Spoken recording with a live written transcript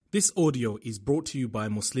This audio is brought to you by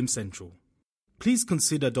Muslim Central. Please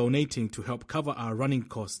consider donating to help cover our running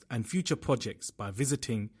costs and future projects by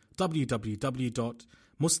visiting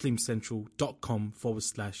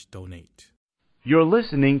www.muslimcentral.com/donate. You're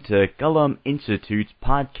listening to Qalam Institute's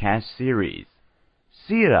podcast series,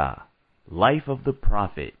 Seerah, Life of the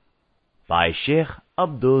Prophet, by Sheikh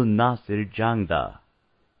Abdul Nasir Jangda.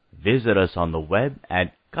 Visit us on the web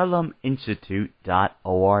at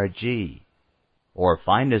qalaminstitute.org or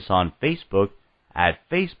find us on Facebook at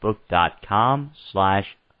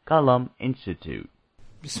facebook.com/Qalam Institute.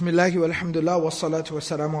 Bismillah walhamdulillah wassalatu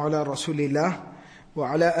wassalamu ala rasulillah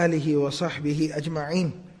wa ala alihi wa sahbihi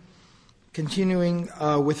ajma'een. Continuing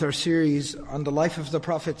with our series on the life of the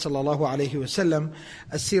Prophet sallallahu alaihi wasallam,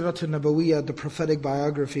 As-Seerah Nabawiyyah, the prophetic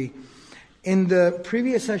biography. In the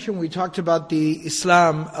previous session, we talked about the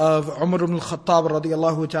Islam of Umar ibn al-Khattab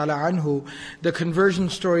radiyallahu ta'ala anhu, the conversion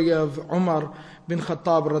story of Umar bin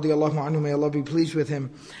Khattab radiyallahu anhu, may Allah be pleased with him.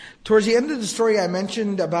 Towards the end of the story, I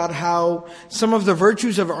mentioned about how some of the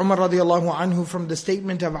virtues of Umar radiyallahu anhu from the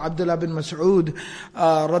statement of Abdullah bin Mas'ud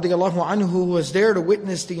radiyallahu anhu, who was there to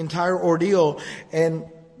witness the entire ordeal and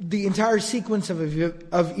the entire sequence of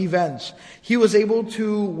events. He was able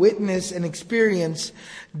to witness and experience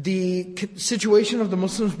the situation of the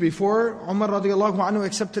Muslims before Umar radiallahu anhu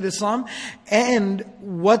accepted Islam, and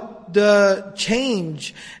what the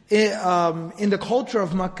change in the culture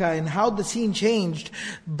of Makkah and how the scene changed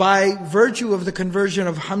by virtue of the conversion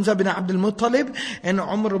of Hamza bin Abdul Muttalib and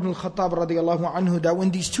Umar ibn al-Khattab radiallahu anhu. That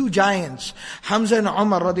when these two giants, Hamza and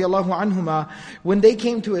Umar radiallahu anhuma, when they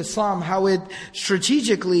came to Islam, how it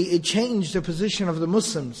strategically it changed the position of the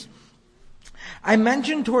Muslims. I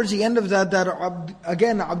mentioned towards the end of that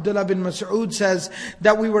again, Abdullah bin Mas'ud says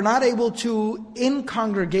that we were not able to, in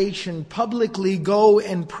congregation, publicly go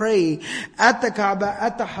and pray at the Kaaba,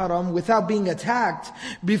 at the Haram, without being attacked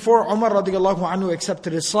before Umar radiallahu anhu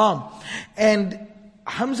accepted Islam. And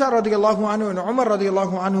Hamza radiallahu anhu and Umar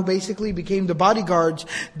radiallahu anhu basically became the bodyguards.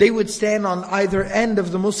 They would stand on either end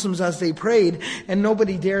of the Muslims as they prayed, and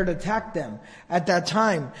nobody dared attack them at that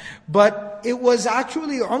time. But it was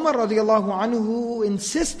actually Umar radiallahu anhu who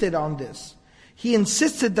insisted on this. He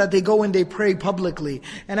insisted that they go and they pray publicly.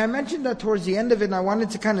 And I mentioned that towards the end of it, and I wanted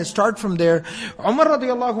to kind of start from there. Umar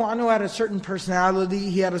radiallahu anhu had a certain personality,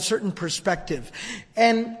 he had a certain perspective.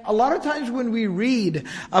 And a lot of times when we read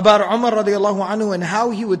about Umar radiallahu anhu and how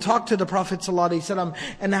he would talk to the Prophet sallallahu alaihi wasallam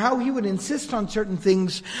and how he would insist on certain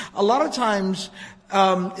things, a lot of times,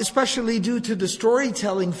 especially due to the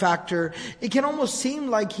storytelling factor, it can almost seem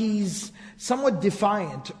like he's somewhat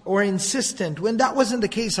defiant or insistent, when that wasn't the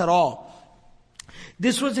case at all.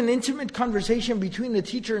 This was an intimate conversation between the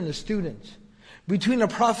teacher and the student, between a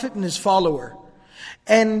prophet and his follower,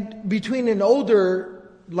 and between an older,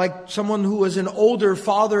 like someone who was an older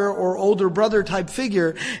father or older brother type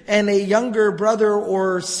figure, and a younger brother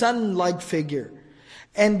or son-like figure.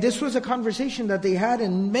 And this was a conversation that they had,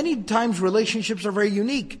 and many times relationships are very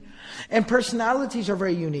unique, and personalities are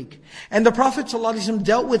very unique. And the Prophet ﷺ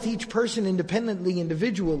dealt with each person independently,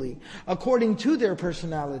 individually, according to their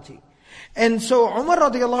personality. And so Umar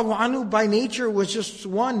radiallahu anhu by nature was just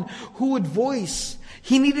one who would voice.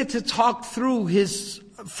 He needed to talk through his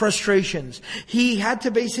frustrations. He had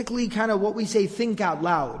to basically kind of what we say, think out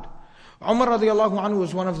loud. Umar radiallahu anhu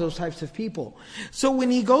was one of those types of people. So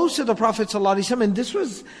when he goes to the Prophet sallallahu alaihi wasallam, and this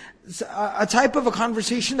was a type of a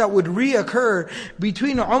conversation that would reoccur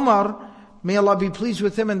between Umar, may Allah be pleased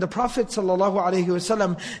with him, and the Prophet sallallahu alaihi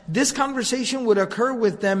wasallam. This conversation would occur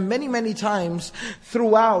with them many, many times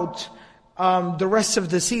throughout the rest of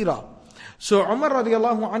the seerah. So Umar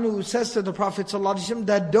radiallahu anhu says to the Prophet sallallahu alaihi wasallam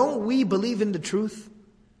that, don't we believe in the truth?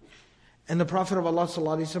 And the Prophet of Allah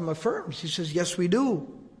sallallahu alaihi wasallam affirms. He says, yes, we do.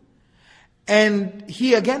 And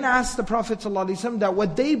he again asks the Prophet sallallahu alaihi wasallam that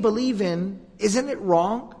what they believe in, isn't it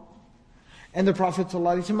wrong? And the Prophet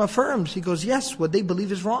sallallahu alaihi wasallam affirms. He goes, yes, what they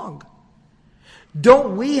believe is wrong.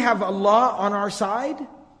 Don't we have Allah on our side?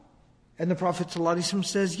 And the Prophet sallallahu alaihi wasallam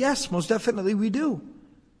says, yes, most definitely we do.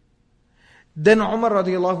 Then Umar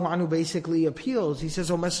radiallahu anhu basically appeals. He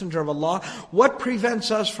says, O Messenger of Allah, what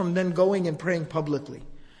prevents us from then going and praying publicly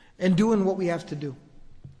and doing what we have to do?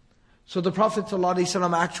 So the Prophet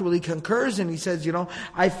ﷺ actually concurs, and he says,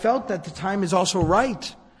 I felt that the time is also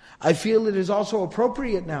right. I feel it is also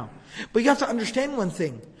appropriate now. But you have to understand one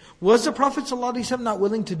thing. Was the Prophet ﷺ not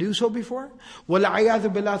willing to do so before?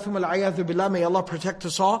 وَالْعَيَاذُ بِاللَّهِ ثُمَّ الْعَيَاذُ بِاللَّهِ, may Allah protect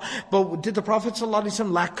us all. But did the Prophet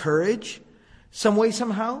ﷺ lack courage? Some way,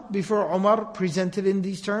 somehow, before Umar presented in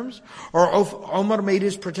these terms? Or Umar made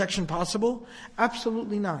his protection possible?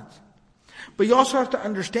 Absolutely not. But you also have to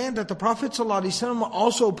understand that the Prophet ﷺ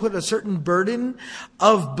also put a certain burden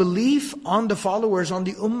of belief on the followers, on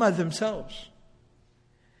the ummah themselves.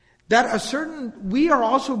 We are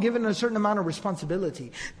also given a certain amount of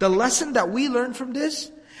responsibility. The lesson that we learn from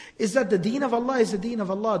this is that the deen of Allah is the deen of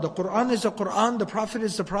Allah. The Quran is the Quran, the Prophet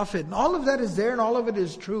is the Prophet. And all of that is there and all of it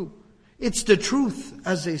is true. It's the truth,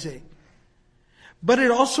 as they say. But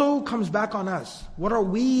it also comes back on us. What are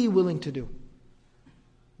we willing to do?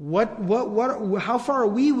 How far are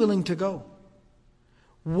we willing to go?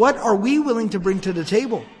 What are we willing to bring to the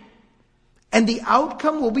table? And the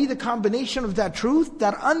outcome will be the combination of that truth,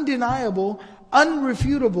 that undeniable,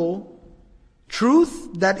 unrefutable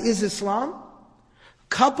truth that is Islam,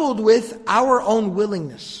 coupled with our own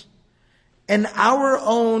willingness and our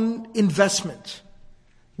own investment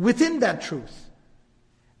within that truth.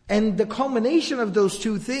 And the culmination of those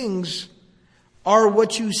two things are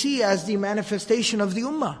what you see as the manifestation of the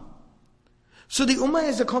ummah. So the ummah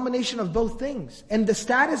is a culmination of both things. And the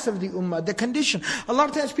status of the ummah, the condition. A lot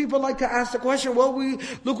of times people like to ask the question,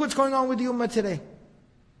 look what's going on with the ummah today.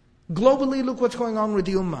 Globally, look what's going on with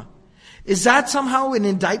the ummah. Is that somehow an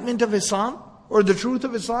indictment of Islam? Or the truth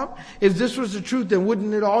of Islam? If this was the truth, then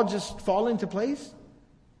wouldn't it all just fall into place?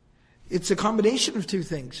 It's a combination of two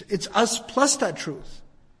things. It's us plus that truth.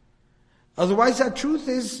 Otherwise that truth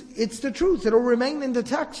it's the truth. It'll remain in the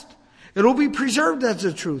text. It'll be preserved as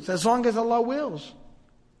the truth, as long as Allah wills.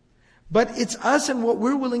 But it's us and what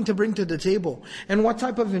we're willing to bring to the table, and what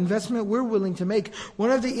type of investment we're willing to make.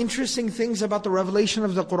 One of the interesting things about the revelation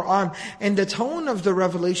of the Qur'an, and the tone of the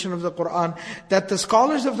revelation of the Qur'an, that the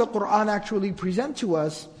scholars of the Qur'an actually present to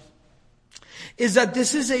us, is that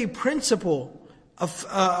this is a principle,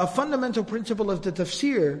 a fundamental principle of the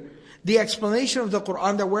tafsir, the explanation of the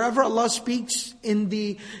Qur'an, that wherever Allah speaks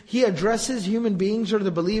He addresses human beings or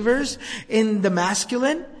the believers in the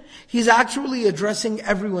masculine, He's actually addressing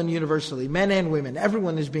everyone universally, men and women.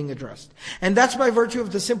 Everyone is being addressed. And that's by virtue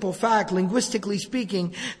of the simple fact, linguistically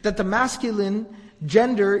speaking, that the masculine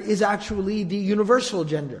gender is actually the universal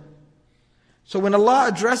gender. So when Allah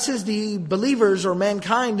addresses the believers or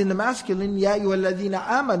mankind in the masculine, Ya ayyuhalladhina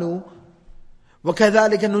amanu, wa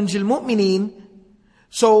kadhalika nunjil mu'minin.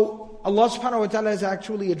 So Allah subhanahu wa ta'ala is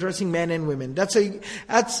actually addressing men and women. That's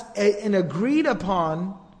an agreed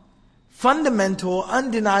upon, fundamental,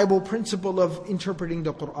 undeniable principle of interpreting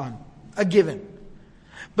the Qur'an. A given.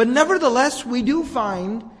 But nevertheless, we do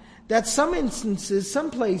find that some instances, some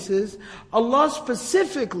places, Allah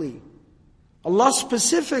specifically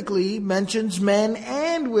mentions men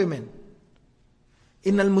and women.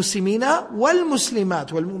 Innal muslimina wal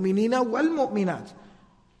muslimat wal mu'minina wal mu'minat.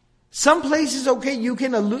 Some places, you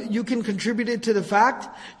can contribute it to the fact,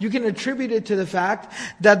 you can attribute it to the fact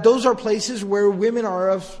that those are places where women are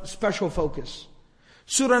of special focus.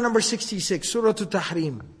 Surah number 66, Surah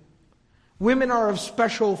Al-Tahrim. Women are of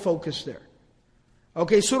special focus there.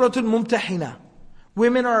 Surah Al-Mumtahina.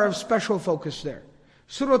 Women are of special focus there.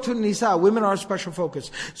 Surah Al-Nisa, women are of special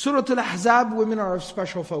focus. Surah Al-Ahzab, women are of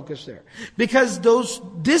special focus there. Because those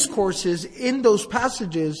discourses in those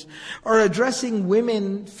passages are addressing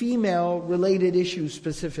women, female related issues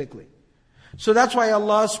specifically. So that's why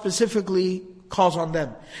Allah specifically calls on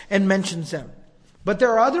them and mentions them. But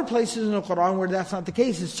there are other places in the Qur'an where that's not the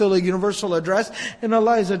case. It's still a universal address, and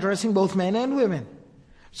Allah is addressing both men and women.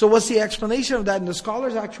 So what's the explanation of that? And the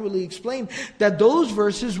scholars actually explain that those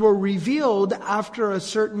verses were revealed after a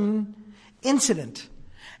certain incident.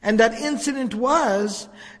 And that incident was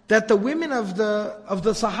that the women of the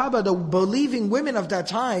Sahaba, the believing women of that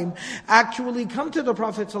time, actually come to the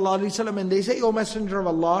Prophet ﷺ and they say, O Messenger of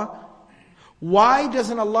Allah, why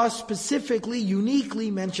doesn't Allah specifically, uniquely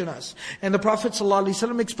mention us? And the Prophet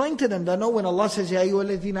ﷺ explained to them that no, when Allah says, Ya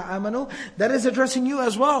ayyuhalladhina amanu, that is addressing you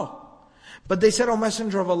as well. But they said, O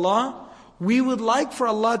Messenger of Allah, we would like for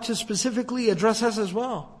Allah to specifically address us as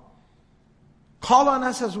well. Call on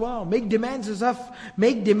us as well. Make demands of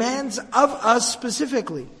us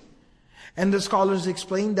specifically. And the scholars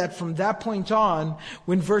explained that from that point on,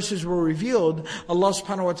 when verses were revealed, Allah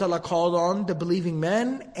subhanahu wa ta'ala called on the believing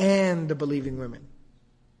men and the believing women.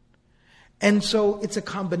 And so it's a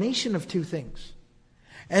combination of two things.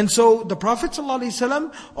 And so the Prophet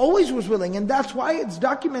ﷺ always was willing, and that's why it's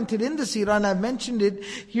documented in the Seerah, and I've mentioned it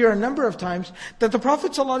here a number of times, that the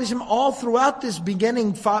Prophet ﷺ all throughout this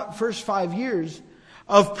beginning first 5 years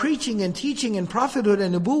of preaching and teaching and prophethood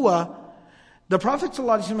and nubuwah, the Prophet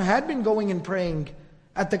ﷺ had been going and praying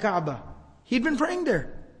at the Kaaba. He'd been praying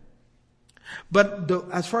there. But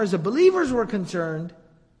as far as the believers were concerned,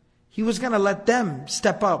 He was going to let them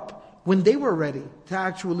step up when they were ready to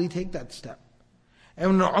actually take that step.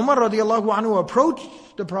 And when Umar radiallahu anhu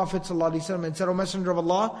approached the Prophet ﷺ and said, "O Messenger of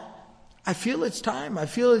Allah, I feel it's time. I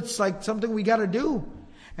feel it's like something we got to do."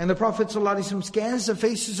 And the Prophet ﷺ scans the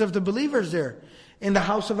faces of the believers there in the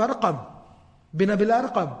house of Arqam, bin Abil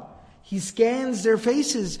Arqam. He scans their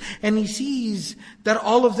faces and he sees that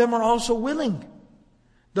all of them are also willing.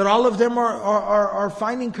 That all of them are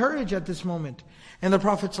finding courage at this moment. And the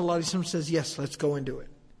Prophet ﷺ says, "Yes, let's go and do it."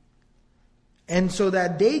 And so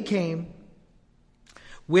that day came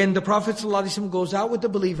when the Prophet ﷺ goes out with the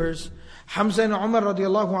believers, Hamza and Umar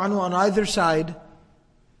radiallahu anhu on either side,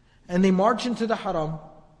 and they march into the Haram,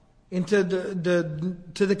 into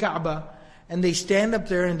the Kaaba, and they stand up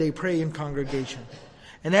there and they pray in congregation.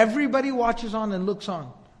 And everybody watches on and looks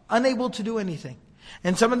on, unable to do anything.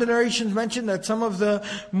 And some of the narrations mention that some of the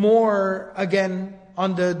more, again,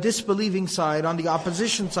 on the disbelieving side, on the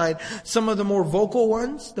opposition side, some of the more vocal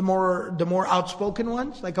ones, the more outspoken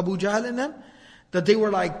ones, like Abu Jahl and them, that they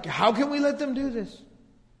were like, how can we let them do this?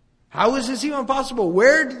 How is this even possible?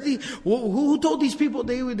 Who told these people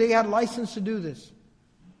they had license to do this?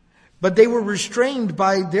 But they were restrained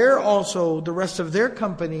by the rest of their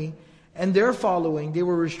company and their following. They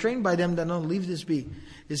were restrained by them that, no, leave this be.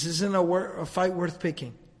 This isn't a fight worth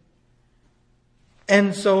picking.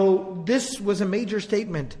 And so this was a major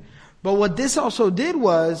statement. But what this also did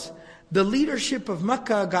was, the leadership of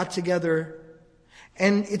Makkah got together,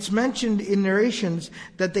 and it's mentioned in narrations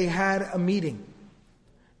that they had a meeting.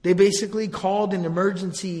 They basically called an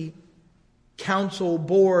emergency council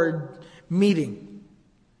board meeting.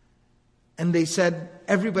 And they said,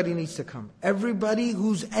 everybody needs to come. Everybody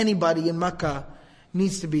who's anybody in Makkah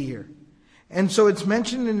needs to be here. And so it's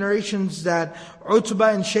mentioned in narrations that Utbah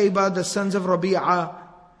and Shaybah, the sons of Rabi'ah,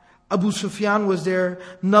 Abu Sufyan was there,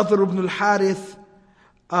 Nadhr ibn al-Harith,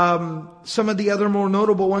 some of the other more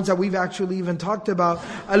notable ones that we've actually even talked about,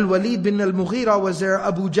 Al-Walid bin al-Mughira was there,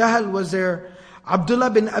 Abu Jahl was there, Abdullah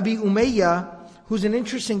bin Abi Umayyah, who's an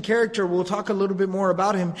interesting character. We'll talk a little bit more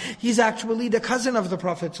about him. He's actually the cousin of the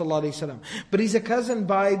Prophet ﷺ. But he's a cousin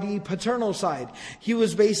by the paternal side. He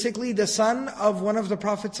was basically the son of one of the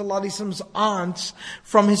Prophet ﷺ's aunts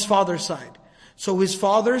from his father's side. So his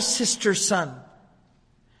father's sister's son.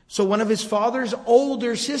 So one of his father's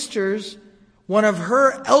older sisters, one of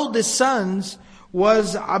her eldest sons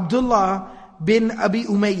was Abdullah bin Abi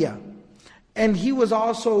Umayyah. And he was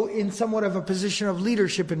also in somewhat of a position of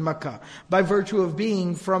leadership in Makkah, by virtue of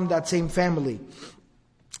being from that same family.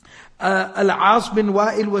 Al-As bin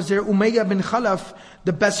Wa'il was there, Umayyah bin Khalaf,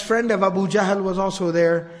 the best friend of Abu Jahl, was also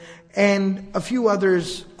there, and a few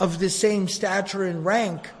others of the same stature and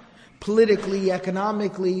rank, politically,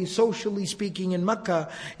 economically, socially speaking, in Makkah,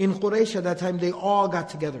 in Quraysh at that time, they all got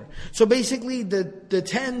together. So basically the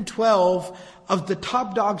 10, 12 of the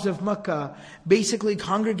top dogs of Makkah basically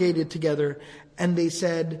congregated together, and they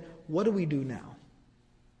said, what do we do now?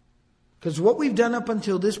 Because what we've done up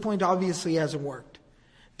until this point obviously hasn't worked.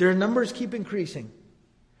 Their numbers keep increasing.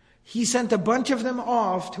 He sent a bunch of them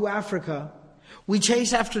off to Africa. We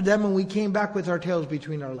chased after them and we came back with our tails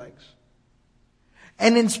between our legs.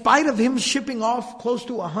 And in spite of him shipping off close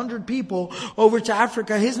to 100 people over to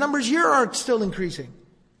Africa, his numbers here are still increasing.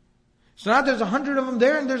 So now there's 100 of them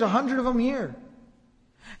there and there's 100 of them here.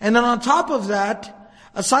 And then on top of that,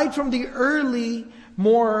 aside from the early,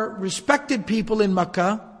 more respected people in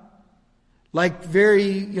Makkah, like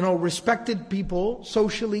very, respected people,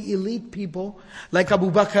 socially elite people, like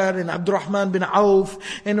Abu Bakr and Abdurrahman bin Auf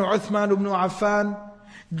and Uthman ibn Affan,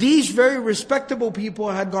 these very respectable people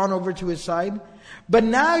had gone over to his side. But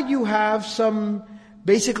now you have some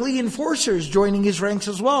basically enforcers joining his ranks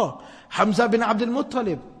as well. Hamza bin Abdul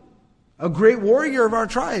Muttalib, a great warrior of our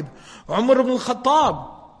tribe. Umar ibn al-Khattab,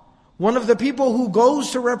 one of the people who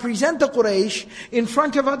goes to represent the Quraysh in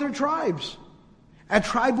front of other tribes, at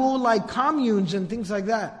tribal like communes and things like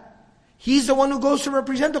that. He's the one who goes to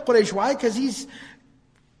represent the Quraysh. Why? Because he's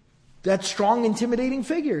that strong, intimidating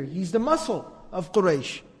figure. He's the muscle of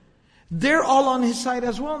Quraysh. They're all on his side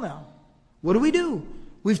as well now. What do?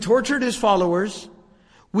 We've tortured his followers.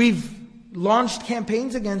 We've launched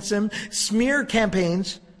campaigns against him, smear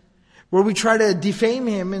campaigns, where we try to defame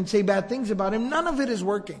him and say bad things about him. None of it is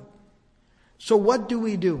working. So what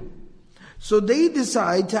do? So they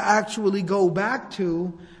decide to actually go back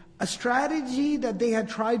to a strategy that they had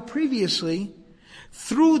tried previously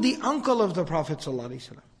through the uncle of the Prophet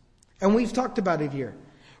ﷺ. And we've talked about it here,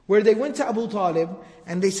 where they went to Abu Talib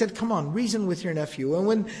and they said, come on, reason with your nephew. And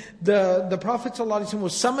when the Prophet ﷺ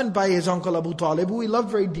was summoned by his uncle Abu Talib, who he loved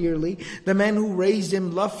very dearly, the man who raised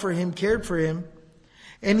him, loved for him, cared for him,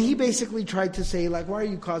 And he basically tried to say, like, why are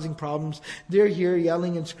you causing problems? They're here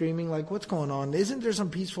yelling and screaming, like, what's going on? Isn't there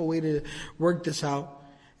some peaceful way to work this out?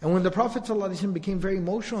 And when the Prophet ﷺ became very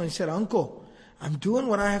emotional, he said, uncle, I'm doing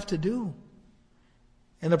what I have to do.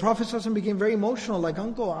 And the Prophet ﷺ became very emotional, like,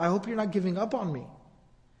 uncle, I hope you're not giving up on me.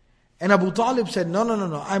 And Abu Talib said,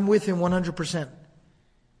 no, I'm with him 100%.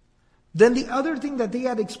 Then the other thing that they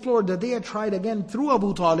had explored, that they had tried again through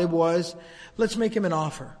Abu Talib was, let's make him an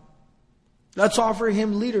offer. Let's offer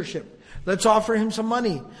him leadership. Let's offer him some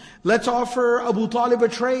money. Let's offer Abu Talib a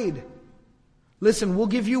trade. Listen, we'll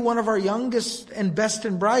give you one of our youngest and best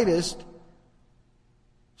and brightest,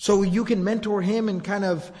 so you can mentor him and kind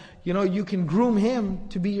of, you can groom him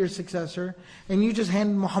to be your successor, and you just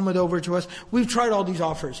hand Muhammad over to us. We've tried all these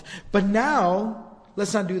offers. But now,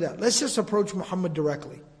 let's not do that. Let's just approach Muhammad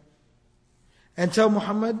directly. And tell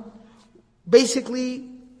Muhammad, basically,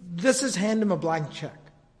 let's just hand him a blank check.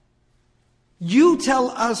 You tell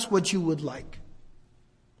us what you would like.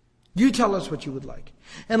 You tell us what you would like.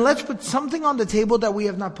 And let's put something on the table that we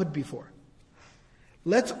have not put before.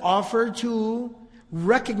 Let's offer to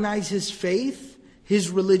recognize his faith, his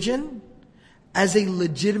religion, as a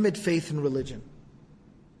legitimate faith and religion.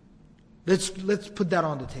 Let's put that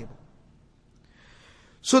on the table.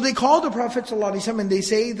 So they call the Prophet ﷺ and they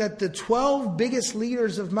say that the 12 biggest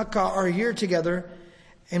leaders of Makkah are here together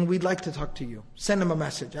and we'd like to talk to you. Send them a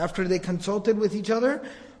message. After they consulted with each other,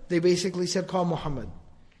 they basically said, call Muhammad.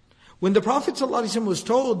 When the Prophet ﷺ was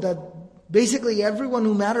told that basically everyone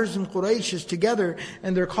who matters in Quraysh is together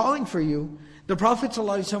and they're calling for you, the Prophet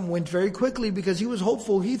ﷺ went very quickly because he was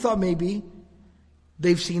hopeful. He thought maybe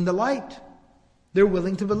they've seen the light. They're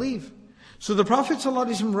willing to believe. So the Prophet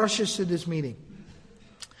ﷺ rushes to this meeting.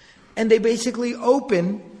 And they basically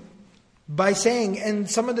open by saying, and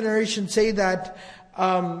some of the narrations say that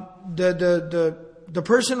the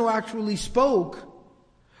person who actually spoke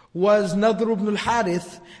was Nadr ibn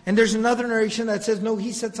al-Harith. And there's another narration that says, no,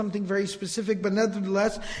 he said something very specific, but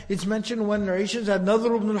nevertheless, it's mentioned in one narration that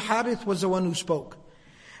Nadr ibn al-Harith was the one who spoke.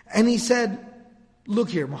 And he said, look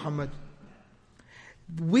here, Muhammad,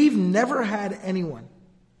 we've never had anyone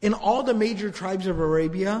in all the major tribes of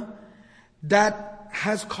Arabia that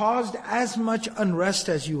has caused as much unrest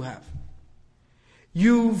as you have.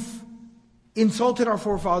 You've insulted our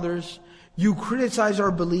forefathers, you criticize our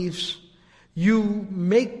beliefs, you've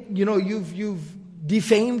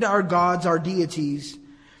defamed our gods, our deities,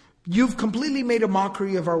 you've completely made a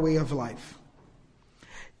mockery of our way of life.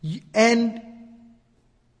 And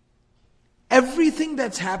everything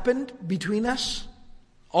that's happened between us,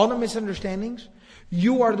 all the misunderstandings,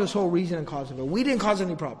 you are the sole reason and cause of it. We didn't cause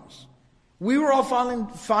any problems. We were all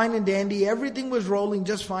fine and dandy. Everything was rolling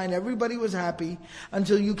just fine. Everybody was happy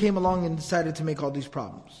until you came along and decided to make all these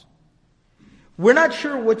problems. We're not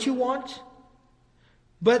sure what you want,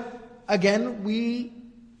 but again, we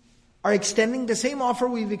are extending the same offer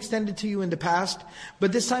we've extended to you in the past,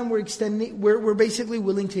 but this time we're basically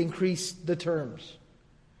willing to increase the terms.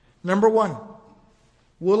 Number one,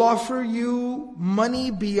 we'll offer you money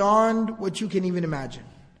beyond what you can even imagine.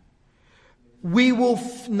 We will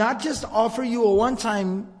not just offer you a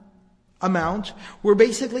one-time amount, we're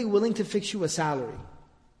basically willing to fix you a salary.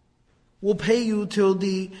 We'll pay you till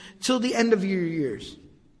the end of your years.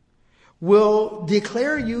 We'll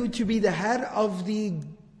declare you to be the head of the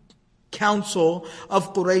council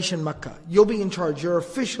of Quraysh and Makkah. You'll be in charge. You're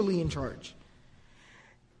officially in charge.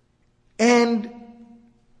 And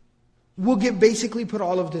we'll basically put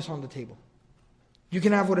all of this on the table. You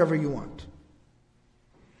can have whatever you want.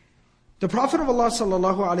 The Prophet of Allah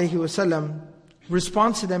ﷺ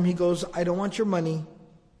responds to them. He goes, I don't want your money.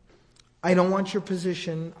 I don't want your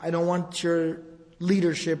position. I don't want your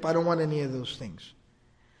leadership. I don't want any of those things.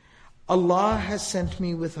 Allah has sent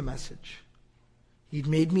me with a message. He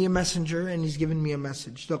made me a messenger and He's given me a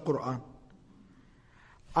message, the Qur'an.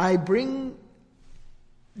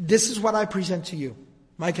 This is what I present to you.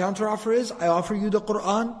 My counteroffer is, I offer you the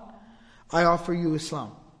Qur'an, I offer you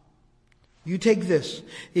Islam. You take this.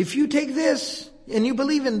 If you take this, and you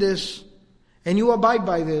believe in this, and you abide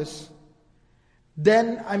by this,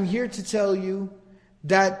 then I'm here to tell you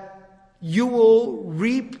that you will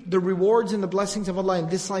reap the rewards and the blessings of Allah in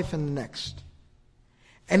this life and the next.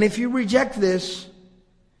 And if you reject this,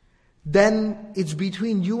 then it's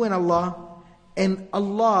between you and Allah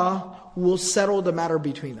will settle the matter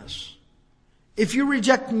between us. If you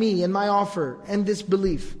reject me and my offer and this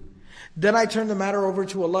belief, then I turn the matter over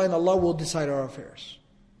to Allah and Allah will decide our affairs.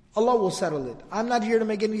 Allah will settle it. I'm not here to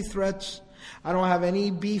make any threats. I don't have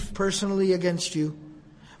any beef personally against you.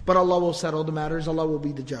 But Allah will settle the matters. Allah will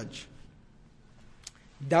be the judge.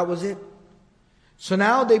 That was it. So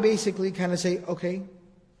now they basically kind of say, okay,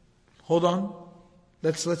 hold on.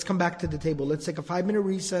 Let's come back to the table. Let's take a 5-minute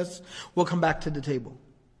recess. We'll come back to the table.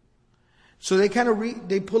 So they kind of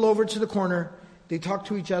they pull over to the corner. They talk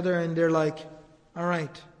to each other and they're like, all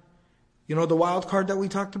right, you know the wild card that we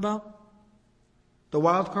talked about? The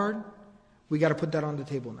wild card? We got to put that on the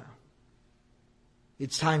table now.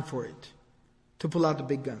 It's time for it to pull out the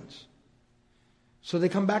big guns. So they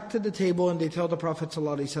come back to the table and they tell the Prophet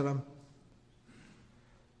ﷺ,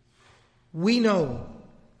 we know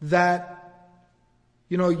that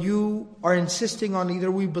you are insisting on either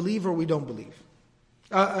we believe or we don't believe.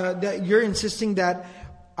 That you're insisting that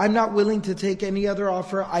I'm not willing to take any other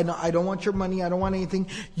offer. I don't want your money. I don't want anything.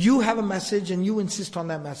 You have a message and you insist on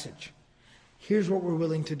that message. Here's what we're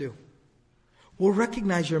willing to do. We'll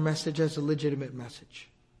recognize your message as a legitimate message.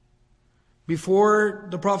 Before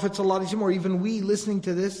the Prophet ﷺ, or even we listening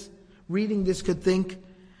to this, reading this, could think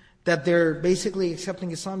that they're basically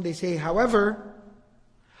accepting Islam, they say, however,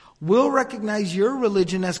 we'll recognize your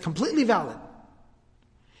religion as completely valid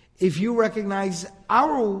if you recognize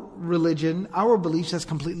our religion, our beliefs as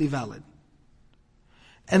completely valid.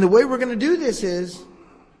 And the way we're going to do this is,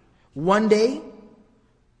 one day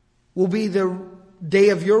will be the day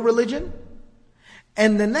of your religion,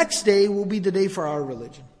 and the next day will be the day for our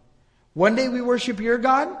religion. One day we worship your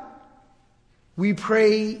God, we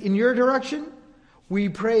pray in your direction, we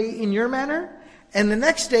pray in your manner, and the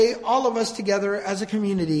next day, all of us together as a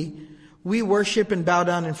community, we worship and bow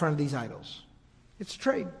down in front of these idols. It's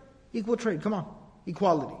trade. Equal trade. Come on.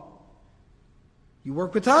 Equality. You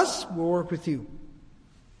work with us, we'll work with you.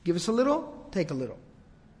 Give us a little, take a little.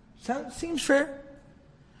 Seems fair.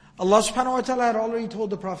 Allah subhanahu wa ta'ala had already told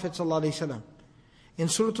the Prophet ﷺ in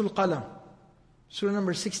Surah Al-Qalam, Surah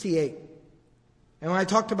number 68. And when I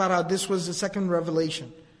talked about how this was the second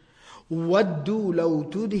revelation, وَدُّوا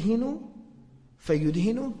لَوْ تُدْهِنُوا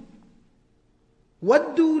فَيُدْهِنُونَ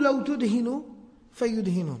وَدُّوا لَوْ تُدْهِنُوا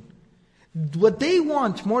فَيُدْهِنُونَ. What they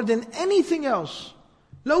want more than anything else,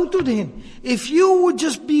 لَوْ تُدْهِن, if you would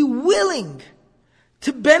just be willing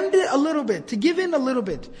to bend it a little bit, to give in a little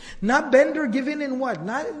bit. Not bend or give in what?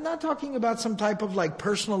 Not talking about some type of like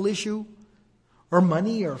personal issue, or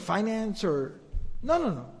money, or finance, or...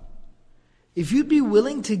 No. If you'd be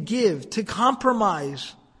willing to give, to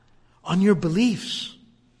compromise on your beliefs,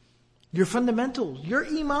 your fundamentals, your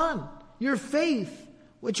iman, your faith,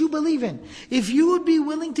 what you believe in. If you would be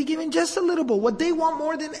willing to give in just a little bit, what they want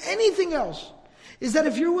more than anything else is that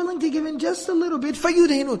if you're willing to give in just a little bit,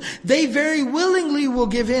 فَيُدْهِنُونَ, they very willingly will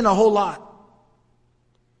give in a whole lot.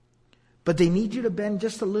 But they need you to bend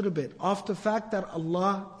just a little bit off the fact that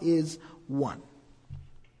Allah is one.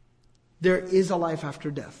 There is a life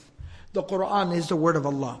after death. The Quran is the word of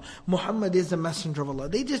Allah. Muhammad is the messenger of Allah.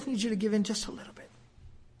 They just need you to give in just a little bit.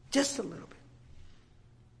 Just a little bit.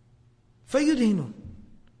 فَيُدْهِنُونَ.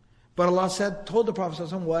 But Allah told the Prophet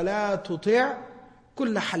ﷺ, وَلَا تُطِعْ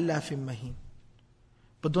كُلَّ حَلَّافٍ مَهِينٍ.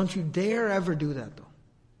 But don't you dare ever do that though.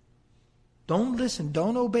 Don't listen,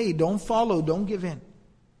 don't obey, don't follow, don't give in.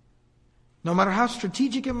 No matter how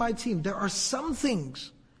strategic it might seem, there are some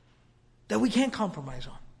things that we can't compromise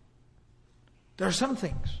on. There are some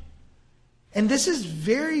things. And this is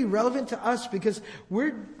very relevant to us because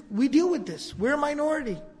we deal with this. We're a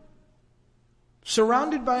minority.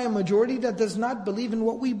 Surrounded by a majority that does not believe in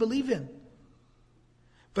what we believe in.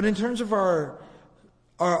 But in terms of our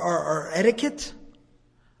etiquette,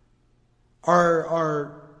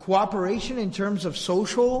 our cooperation in terms of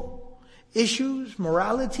social issues,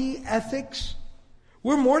 morality, ethics,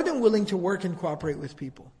 we're more than willing to work and cooperate with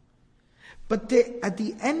people. But at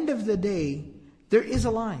the end of the day, there is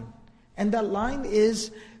a line. And that line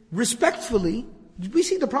is respectfully. We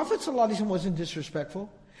see the Prophet ﷺ wasn't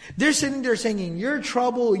disrespectful. They're sitting there saying, you're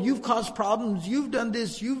trouble, you've caused problems, you've done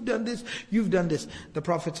this, you've done this, you've done this. The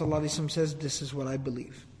Prophet ﷺ says, this is what I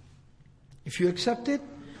believe. If you accept it,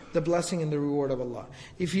 the blessing and the reward of Allah.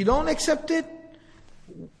 If you don't accept it,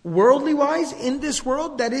 worldly wise, in this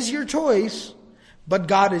world, that is your choice, but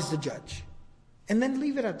God is the judge. And then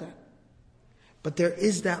leave it at that. But there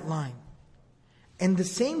is that line. And the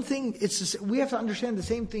same thing, we have to understand the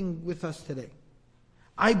same thing with us today.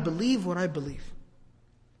 I believe what I believe.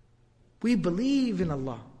 We believe in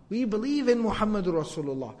Allah. We believe in Muhammadur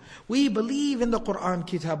Rasulullah. We believe in the Quran,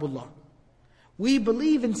 Kitabullah. We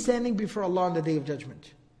believe in standing before Allah on the Day of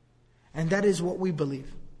Judgment. And that is what we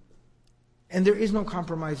believe. And there is no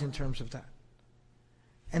compromise in terms of that.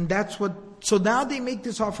 And that's what... So now they make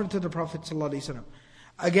this offer to the Prophet ﷺ.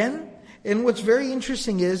 Again, and what's very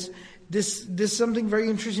interesting is... This something very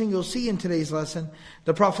interesting you'll see in today's lesson.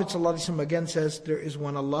 The Prophet ﷺ again says, there is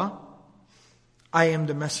one Allah. I am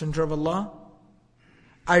the messenger of Allah.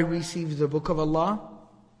 I received the book of Allah.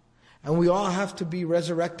 And we all have to be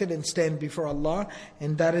resurrected and stand before Allah.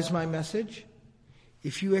 And that is my message.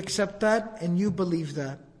 If you accept that and you believe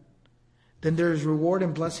that, then there is reward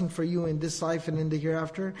and blessing for you in this life and in the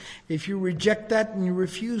hereafter. If you reject that and you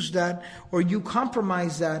refuse that, or you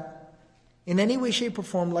compromise that in any way, shape or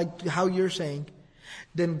form, like how you're saying,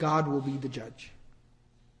 then God will be the judge.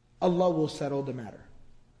 Allah will settle the matter.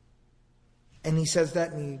 And he says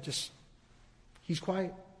that and he's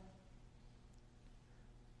quiet.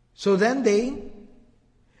 So then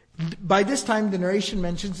by this time the narration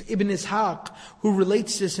mentions Ibn Ishaq, who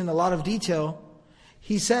relates this in a lot of detail.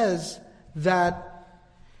 He says that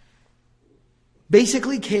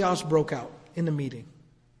basically chaos broke out in the meeting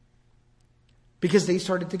because they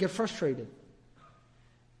started to get frustrated.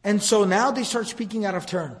 And so now they start speaking out of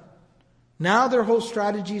turn. Now their whole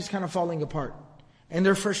strategy is kind of falling apart. And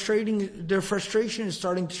their frustration is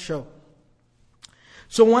starting to show.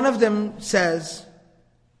 So one of them says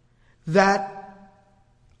that,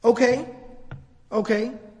 okay,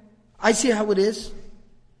 I see how it is.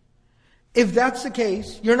 If that's the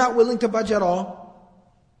case, you're not willing to budge at all,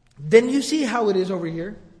 then you see how it is over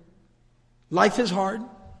here. Life is hard.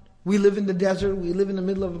 We live in the desert. We live in the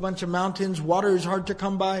middle of a bunch of mountains. Water is hard to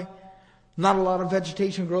come by. Not a lot of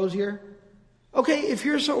vegetation grows here. Okay, if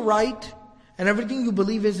you're so right, and everything you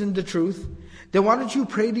believe isn't the truth, then why don't you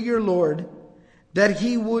pray to your Lord that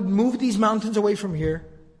He would move these mountains away from here,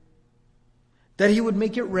 that He would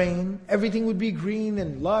make it rain, everything would be green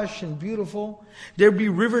and lush and beautiful. There'd be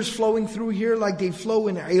rivers flowing through here like they flow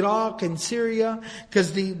in Iraq and Syria,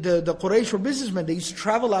 because the Quraysh were businessmen. They used to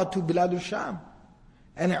travel out to Bilad al-Sham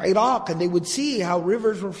and Iraq, and they would see how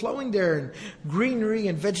rivers were flowing there, and greenery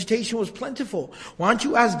and vegetation was plentiful. Why don't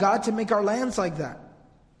you ask God to make our lands like that?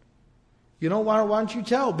 Why don't you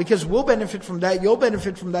tell? Because we'll benefit from that, you'll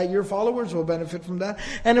benefit from that, your followers will benefit from that.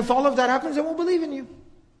 And if all of that happens, then we'll believe in you.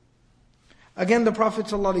 Again, the Prophet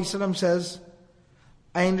ﷺ says,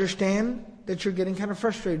 I understand that you're getting kind of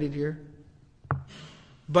frustrated here,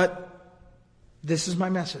 but this is my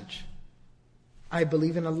message. I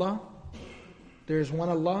believe in Allah. There is one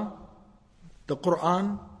Allah. The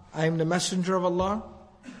Quran, I am the messenger of Allah.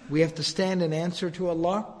 We have to stand and answer to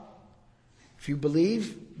Allah. If you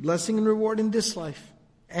believe, blessing and reward in this life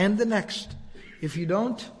and the next. If you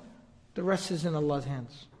don't, the rest is in Allah's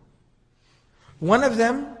hands. One of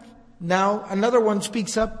them, now another one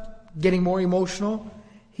speaks up, getting more emotional.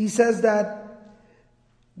 He says that,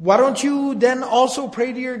 why don't you then also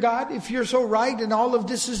pray to your God? If you're so right and all of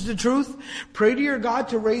this is the truth, pray to your God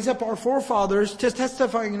to raise up our forefathers to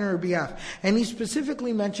testify on our behalf. And he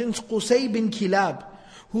specifically mentions Qusay bin Kilab,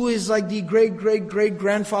 who is like the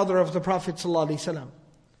great-great-great-grandfather of the Prophet ﷺ.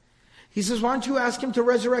 He says, why don't you ask him to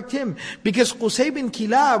resurrect him? Because Qusay bin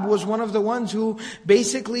Kilab was one of the ones who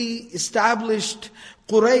basically established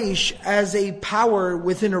Quraysh as a power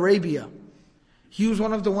within Arabia. He was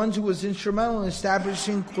one of the ones who was instrumental in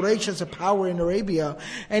establishing Quraysh as a power in Arabia.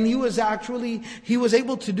 And he was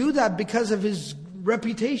able to do that because of his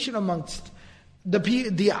reputation amongst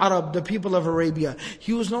the Arab, the people of Arabia.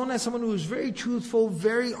 He was known as someone who was very truthful,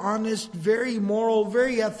 very honest, very moral,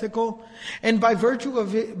 very ethical. And by virtue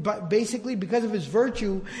of it, basically because of his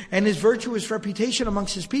virtue and his virtuous reputation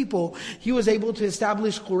amongst his people, he was able to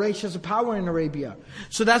establish Quraysh as a power in Arabia.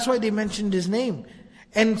 So that's why they mentioned his name.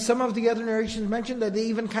 And some of the other narrations mentioned that they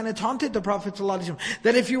even kind of taunted the Prophet ﷺ,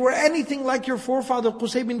 that if you were anything like your forefather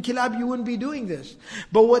Qusay bin Kilab, you wouldn't be doing this.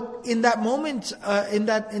 But what in that moment, in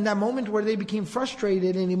that moment where they became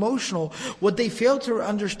frustrated and emotional, what they failed to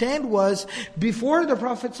understand was, before the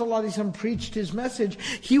Prophet ﷺ preached his message,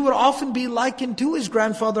 he would often be likened to his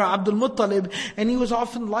grandfather Abdul Muttalib, and he was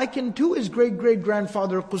often likened to his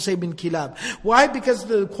great-great-grandfather Qusay bin Kilab. Why? Because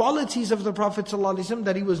the qualities of the Prophet ﷺ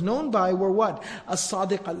that he was known by were what? As-Sadiq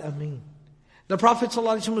al-Amin. The Prophet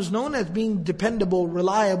ﷺ was known as being dependable,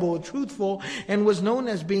 reliable, truthful, and was known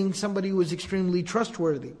as being somebody who was extremely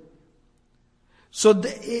trustworthy. So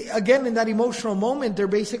again, in that emotional moment, they're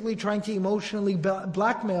basically trying to emotionally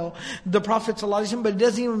blackmail the Prophet ﷺ, but it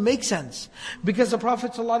doesn't even make sense, because the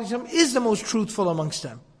Prophet ﷺ is the most truthful amongst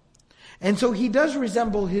them. And so he does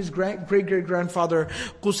resemble his great-great-grandfather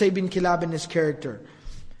Qusay bin Kilab in his character.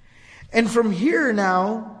 And from here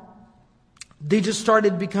now, they just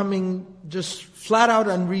started becoming just flat out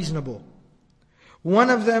unreasonable.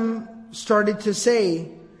 One of them started to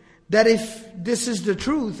say that if this is the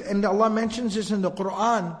truth, and Allah mentions this in the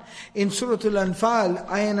Quran, in Surah Al-Anfal,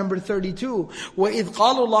 ayah number 32, وَإِذْ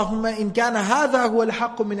قَالُوا اللَّهُمَّ إِنْ كَانَ هَذَا هُوَ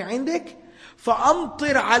الْحَقُّ مِنْ عِنْدِكَ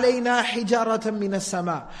فَأَمْطِرْ عَلَيْنَا حِجَارَةً مِنَ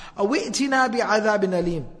السَّمَاءِ أَوْ ائْتِنَا بِعَذَابٍ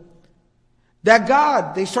أَلِيمٍ. That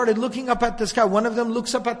God, they started looking up at the sky. One of them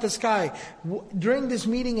looks up at the sky during this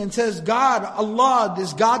meeting and says, God, Allah,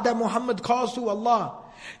 this God that Muhammad calls to Allah,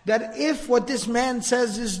 that if what this man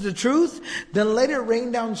says is the truth, then let it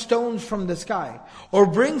rain down stones from the sky, or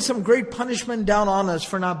bring some great punishment down on us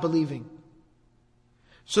for not believing.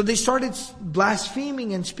 So they started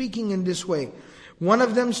blaspheming and speaking in this way. One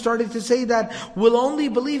of them started to say that we'll only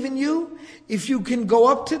believe in you if you can go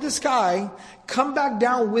up to the sky, come back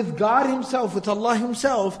down with God Himself, with Allah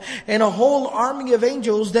Himself, and a whole army of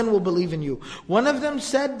angels, then we'll believe in you. One of them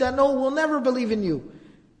said that no, we'll never believe in you.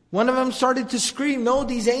 One of them started to scream, no,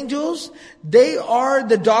 these angels, they are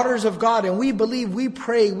the daughters of God, and we believe, we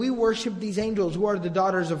pray, we worship these angels who are the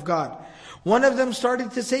daughters of God. One of them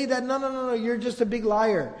started to say that, no, you're just a big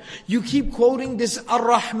liar. You keep quoting this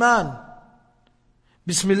Ar-Rahman.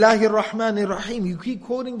 Bismillahir Rahmanir Rahim. You keep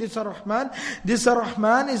quoting this Ar-Rahman. This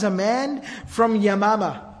Ar-Rahman is a man from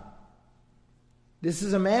Yamama. This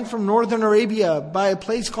is a man from northern Arabia by a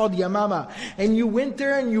place called Yamama. And you went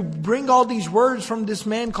there and you bring all these words from this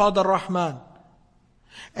man called Ar-Rahman.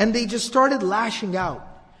 And they just started lashing out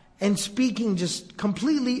and speaking just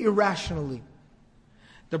completely irrationally.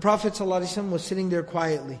 The Prophet ﷺ was sitting there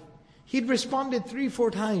quietly. He'd responded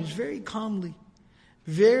 3-4 times, very calmly,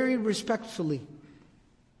 very respectfully,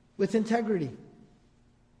 with integrity.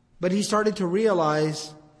 But he started to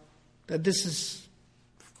realize that this is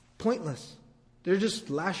pointless. They're just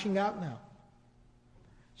lashing out now.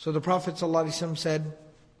 So the Prophet ﷺ said,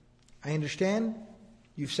 I understand.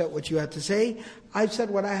 You've said what you had to say. I've said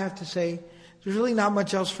what I have to say. There's really not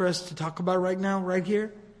much else for us to talk about right now, right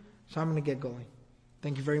here. So I'm going to get going.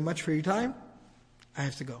 Thank you very much for your time. I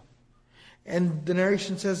have to go. And the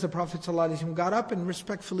narration says the Prophet ﷺ got up and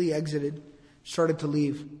respectfully exited, started to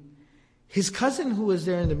leave. His cousin who was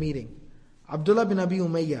there in the meeting, Abdullah bin Abi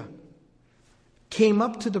Umayyah, came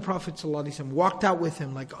up to the Prophet ﷺ, walked out with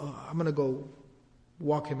him like, oh, I'm going to go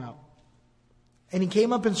walk him out. And he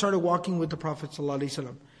came up and started walking with the Prophet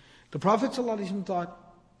ﷺ. The Prophet ﷺ thought,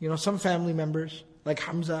 some family members like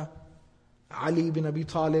Hamza, Ali bin Abi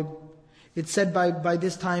Talib. It's said by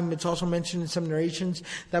this time, it's also mentioned in some narrations,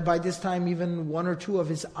 that by this time even 1 or 2 of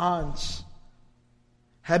his aunts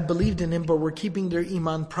had believed in him but were keeping their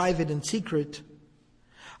iman private and secret.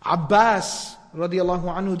 Abbas radiallahu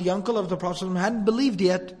anhu, the uncle of the Prophet, hadn't believed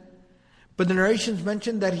yet, but the narrations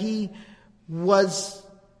mentioned that he was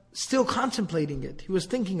still contemplating it. He was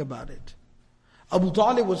thinking about it. Abu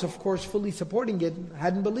Talib was of course fully supporting it,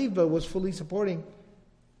 hadn't believed but was fully supporting.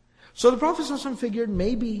 So the Prophet ﷺ figured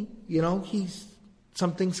maybe,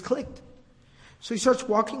 something's clicked. So he starts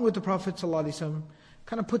walking with the Prophet ﷺ,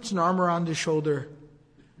 kind of puts an arm around his shoulder,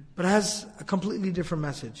 but has a completely different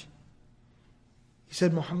message. He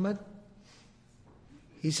said, Muhammad,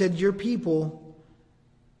 he said, your people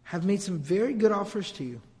have made some very good offers to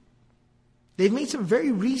you. They've made some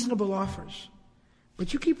very reasonable offers,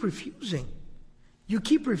 but you keep refusing. You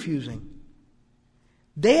keep refusing.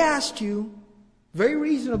 They asked you, very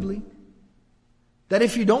reasonably, that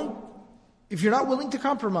if you're not willing to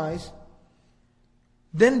compromise,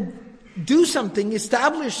 then do something,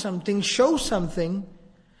 establish something, show something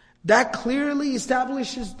that clearly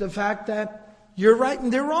establishes the fact that you're right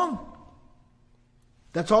and they're wrong.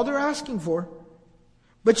 That's all they're asking for.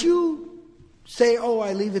 But you say, oh,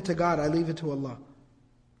 I leave it to God, I leave it to Allah.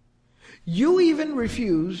 You even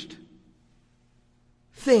refused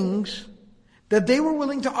things that they were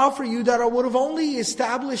willing to offer you that would have only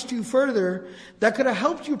established you further, that could have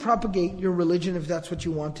helped you propagate your religion if that's what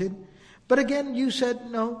you wanted. But again, you said,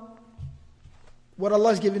 no, what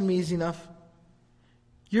Allah has given me is enough.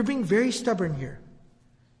 You're being very stubborn here.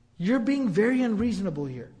 You're being very unreasonable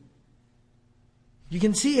here. You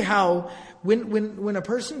can see how when a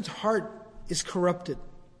person's heart is corrupted,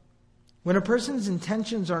 when a person's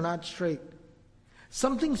intentions are not straight,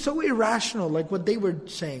 something so irrational like what they were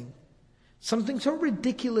saying, something so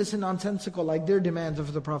ridiculous and nonsensical like their demands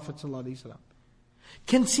of the Prophet ﷺ,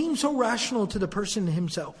 can seem so rational to the person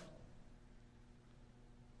himself,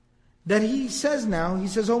 that he says,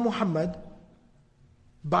 oh Muhammad,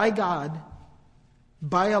 by God,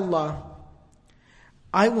 by Allah,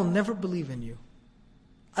 I will never believe in you.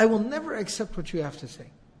 I will never accept what you have to say.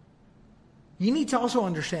 You need to also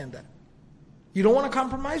understand that. You don't want to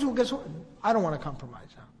compromise? Well, guess what? I don't want to compromise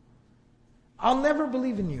now. I'll never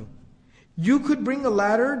believe in you. You could bring a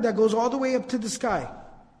ladder that goes all the way up to the sky.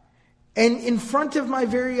 And in front of my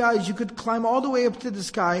very eyes, you could climb all the way up to the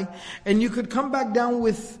sky, and you could come back down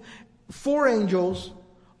with 4 angels,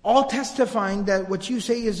 all testifying that what you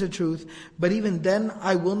say is the truth, but even then,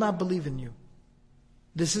 I will not believe in you.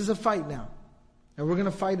 This is a fight now, and we're going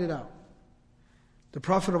to fight it out. the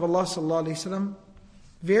Prophet of Allah ﷺ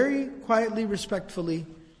very quietly, respectfully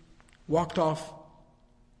walked off.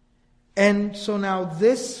 And so now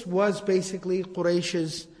this was basically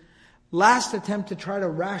Quraysh's last attempt to try to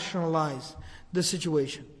rationalize the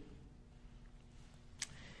situation.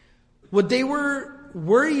 What they were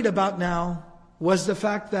worried about now was the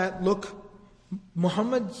fact that, look,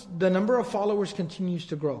 the number of followers continues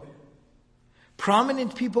to grow.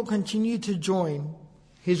 Prominent people continue to join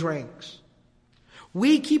his ranks.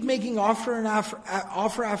 We keep making offer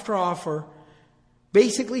after offer,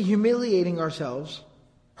 basically humiliating ourselves,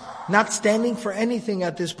 not standing for anything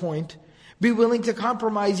at this point, be willing to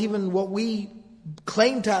compromise even what we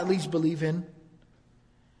claim to at least believe in.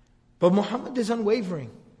 But Muhammad is unwavering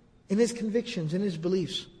in his convictions, in his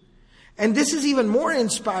beliefs. And this is even more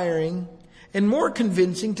inspiring and more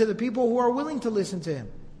convincing to the people who are willing to listen to him.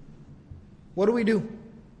 What do?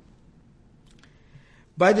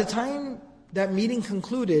 By the time that meeting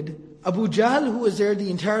concluded, Abu Jahl, who was there the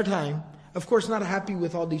entire time, of course not happy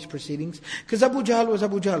with all these proceedings, because Abu Jahl was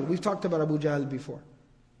Abu Jahl. We've talked about Abu Jahl before.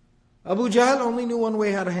 Abu Jahl only knew one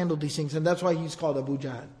way how to handle these things, and that's why he's called Abu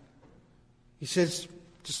Jahl. He says,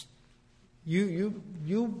 just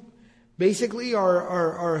you basically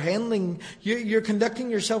are handling, you're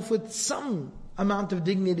conducting yourself with some amount of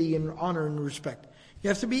dignity and honor and respect. You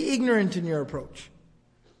have to be ignorant in your approach.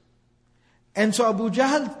 And so Abu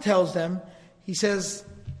Jahl tells them, he says,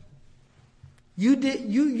 you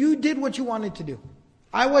did what you wanted to do.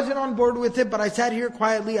 I wasn't on board with it, but I sat here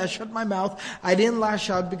quietly, I shut my mouth, I didn't lash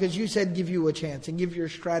out because you said give you a chance and give your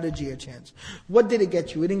strategy a chance. What did it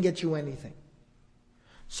get you? It didn't get you anything.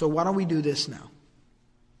 So why don't we do this now?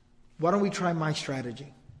 Why don't we try my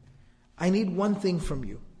strategy? I need one thing from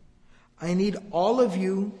you. I need all of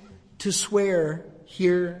you to swear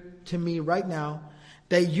here to me right now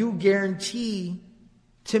that you guarantee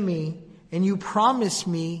to me and you promise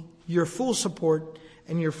me your full support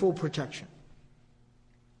and your full protection.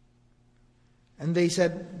 And they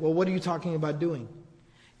said, well, what are you talking about doing?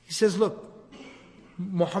 He says, look,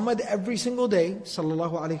 Muhammad every single day,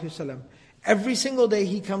 sallallahu alaihi wasallam, every single day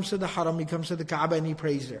he comes to the haram, he comes to the Kaaba and he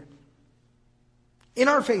prays there. In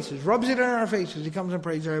our faces, rubs it in our faces, he comes and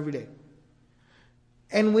prays there every day.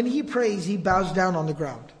 And when he prays, he bows down on the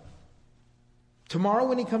ground. Tomorrow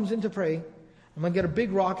when he comes in to pray, I'm going to get a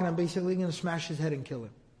big rock and I'm basically going to smash his head and kill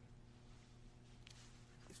him.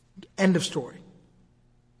 End of story.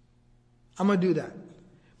 I'm going to do that.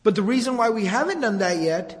 But the reason why we haven't done that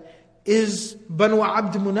yet is Banu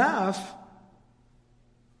Abd Munaf,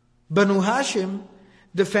 Banu Hashim,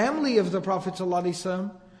 the family of the Prophet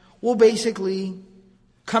ﷺ, will basically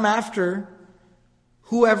come after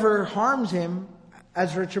whoever harms him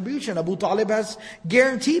as retribution. Abu Talib has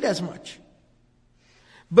guaranteed as much.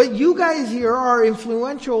 But you guys here are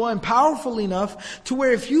influential and powerful enough to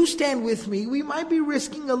where if you stand with me, we might be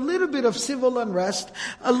risking a little bit of civil unrest,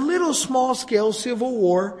 a little small-scale civil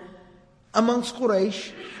war amongst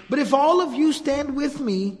Quraysh. But if all of you stand with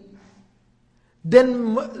me,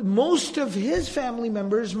 then most of his family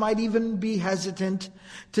members might even be hesitant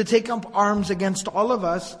to take up arms against all of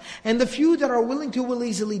us. And the few that are willing to will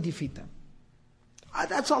easily defeat them.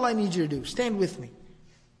 That's all I need you to do. Stand with me.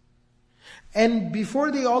 And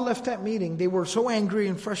before they all left that meeting, they were so angry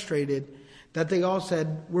and frustrated that they all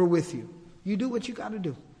said, we're with you. You do what you got to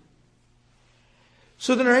do.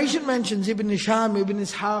 So the narration mentions Ibn Hisham, Ibn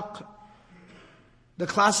Ishaq, the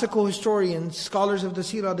classical historians, scholars of the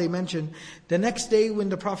Seerah, they mention the next day when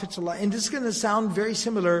the Prophet ﷺ, and this is going to sound very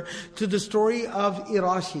similar to the story of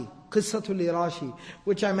Irashi, Qissatul Irashi,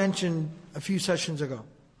 which I mentioned a few sessions ago.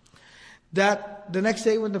 That the next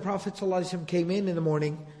day when the Prophet ﷺ came in the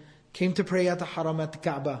morning, came to pray at the Haram, at the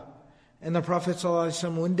Kaaba, and the Prophet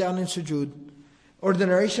ﷺ went down in sujood. Or the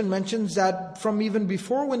narration mentions that from even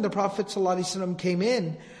before when the Prophet ﷺ came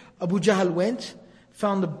in, Abu Jahl went,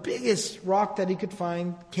 found the biggest rock that he could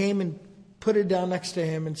find, came and put it down next to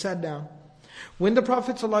him and sat down. When the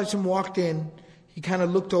Prophet ﷺ walked in, he kind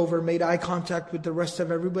of looked over, made eye contact with the rest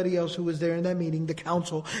of everybody else who was there in that meeting, the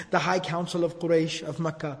council, the high council of Quraysh, of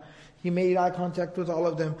Makkah. He made eye contact with all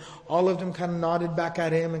of them. All of them kind of nodded back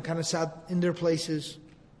at him and kind of sat in their places.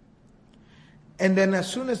 And then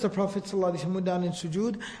as soon as the Prophet ﷺ went down in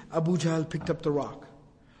sujood, Abu Jahl picked up the rock,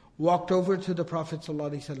 walked over to the Prophet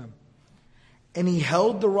ﷺ, and he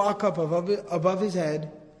held the rock up above his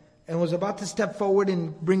head and was about to step forward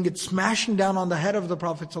and bring it smashing down on the head of the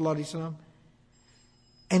Prophet ﷺ.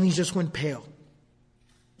 And he just went pale.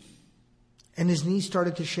 And his knees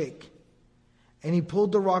started to shake. And he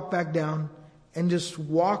pulled the rock back down and just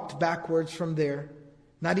walked backwards from there.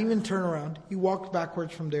 Not even turn around. He walked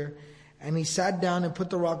backwards from there. And he sat down and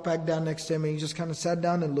put the rock back down next to him, and he just kind of sat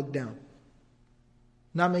down and looked down,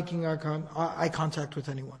 not making eye contact with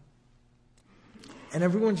anyone. And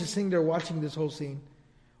everyone's just sitting there watching this whole scene,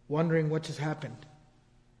 wondering what just happened.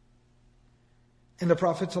 And the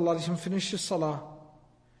Prophet ﷺ finished his salah,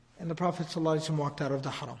 and the Prophet ﷺ walked out of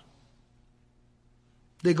the haram.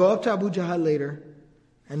 They go up to Abu Jahl later,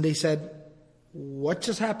 and they said, "What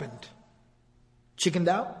just happened? Chickened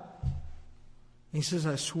out?" And he says,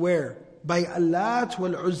 "I swear by Allat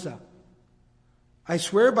wal Uzza, I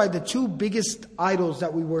swear by the two biggest idols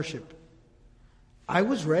that we worship. I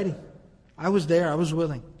was ready. I was there. I was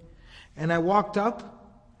willing. And I walked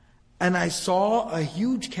up and I saw a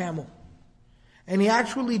huge camel." And he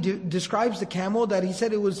actually describes the camel that he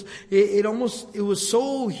said it was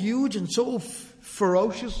so huge and so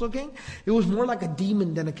ferocious looking. It was more like a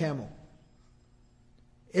demon than a camel.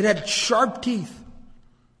 It had sharp teeth.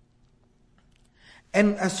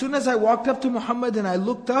 And as soon as I walked up to Muhammad and I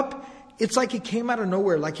looked up, it's like it came out of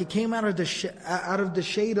nowhere, like it came out of the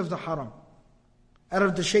shade of the haram, out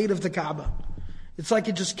of the shade of the Kaaba. It's like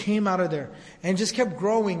it just came out of there and just kept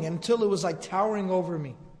growing until it was like towering over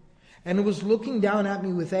me. And it was looking down at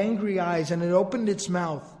me with angry eyes, and it opened its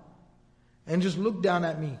mouth and just looked down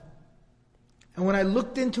at me. And when I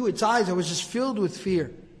looked into its eyes, I was just filled with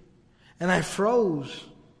fear. And I froze.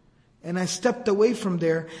 And I stepped away from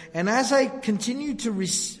there. And as I continued to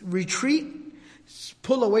retreat,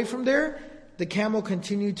 pull away from there, the camel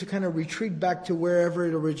continued to kind of retreat back to wherever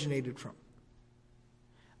it originated from.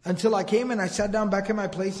 Until I came and I sat down back in my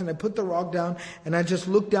place and I put the rock down and I just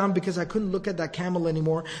looked down because I couldn't look at that camel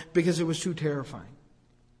anymore because it was too terrifying.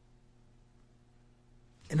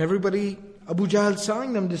 And everybody, Abu Jahl is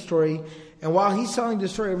telling them this story, and while he's telling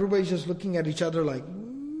this story, everybody's just looking at each other like,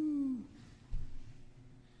 ooh.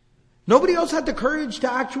 Nobody else had the courage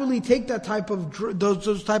to actually take that type of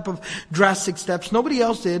those type of drastic steps. Nobody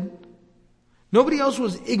else did. Nobody else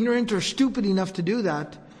was ignorant or stupid enough to do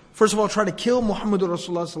that. First of all, try to kill Muhammadur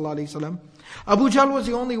Rasulullah sallallahu alaihi wasallam. Abu Jahl was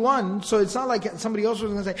the only one, so it's not like somebody else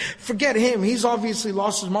was going to say, "Forget him, he's obviously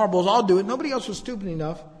lost his marbles, I'll do it." Nobody else was stupid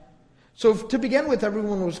enough. So to begin with,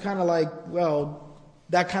 everyone was kind of like, well,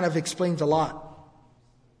 that kind of explains a lot.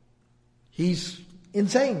 He's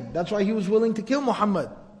insane. That's why he was willing to kill Muhammad.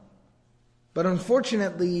 But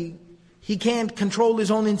unfortunately, he can't control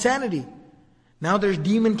his own insanity. Now there's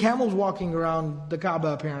demon camels walking around the Kaaba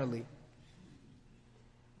apparently.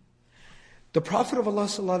 The Prophet of Allah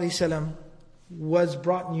ﷺ was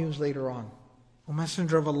brought news later on. O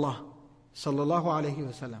Messenger of Allah sallallahu alaihi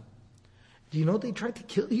wasallam, do you know they tried to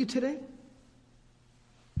kill you today?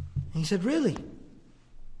 And he said, really?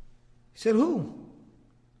 He said, who?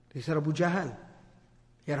 They said, Abu Jahl.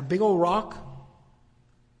 He had a big old rock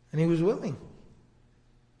and he was willing.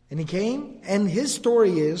 And he came, and his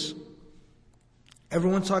story is,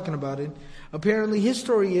 everyone's talking about it, apparently his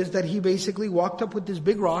story is that he basically walked up with this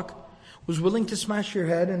big rock, was willing to smash your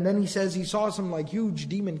head, and then he says he saw some like huge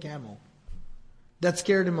demon camel that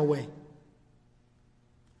scared him away.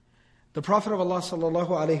 The Prophet of Allah sallallahu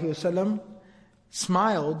alaihi wasallam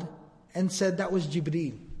smiled and said, that was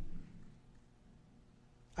Jibreel.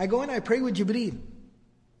 I go and I pray with Jibreel.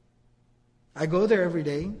 I go there every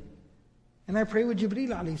day and I pray with Jibreel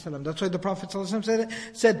alayhi salam. That's why the Prophet sallallahu alaihi wasallam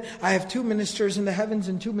said, I have two ministers in the heavens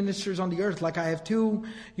and two ministers on the earth. Like I have two,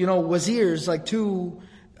 wazirs, like two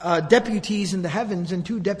deputies in the heavens and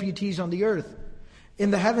two deputies on the earth.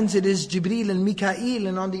 In the heavens it is Jibreel and Mikael,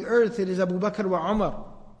 and on the earth it is Abu Bakr wa Umar.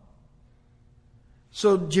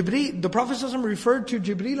 So Jibreel, the Prophet ﷺ referred to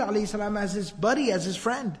Jibreel alayhi salam as his buddy, as his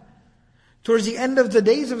friend. Towards the end of the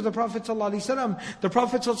days of the Prophet ﷺ, the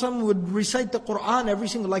Prophet ﷺ would recite the Qur'an every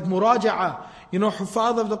single, like muraja'ah.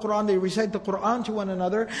 Hufad of the Qur'an, they recite the Qur'an to one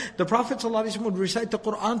another. The Prophet ﷺ would recite the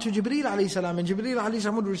Qur'an to Jibreel alayhi salam, and Jibreel alayhi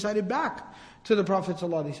salam would recite it back to the Prophet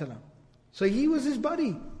ﷺ. So he was his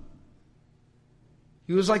buddy.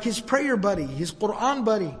 He was like his prayer buddy, his Qur'an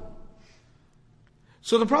buddy.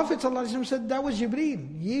 So the Prophet ﷺ said, that was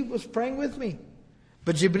Jibreel. He was praying with me.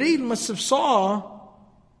 But Jibreel must have saw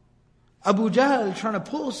Abu Jahl trying to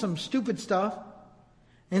pull some stupid stuff.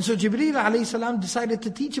 And so Jibreel alayhi salam decided to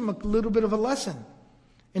teach him a little bit of a lesson.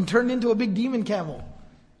 And turned into a big demon camel.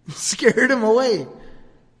 Scared him away.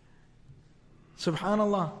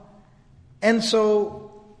 Subhanallah. And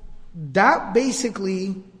so that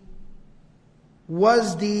basically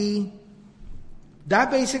was the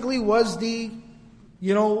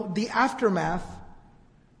aftermath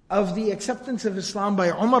of the acceptance of Islam by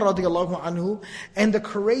Umar radiallahu anhu, and the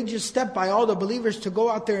courageous step by all the believers to go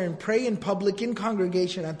out there and pray in public, in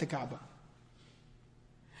congregation at the Kaaba.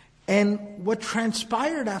 And what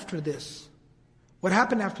transpired after this What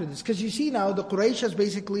happened after this? Because you see now, the Quraysh has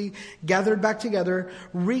basically gathered back together,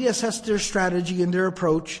 reassessed their strategy and their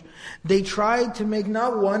approach. They tried to make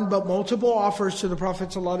not one, but multiple offers to the Prophet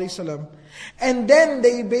ﷺ. And then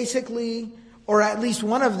they basically, or at least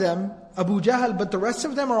one of them, Abu Jahl, but the rest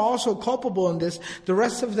of them are also culpable in this. The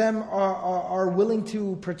rest of them are willing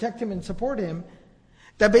to protect him and support him.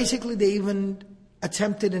 That basically they even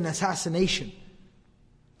attempted an assassination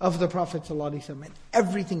of the Prophet ﷺ. And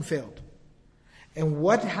everything failed. And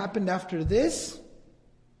what happened after this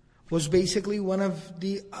was basically one of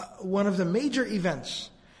the major events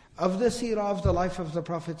of the seerah of the life of the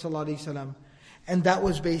Prophet ﷺ, and that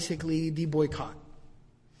was basically the boycott.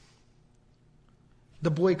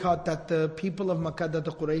 The boycott that the people of Makkah, that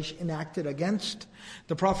the Quraysh enacted against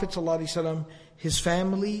the Prophet ﷺ, his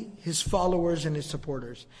family, his followers, and his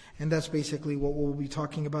supporters. And that's basically what we'll be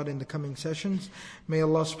talking about in the coming sessions. May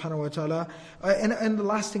Allah subhanahu wa ta'ala... And the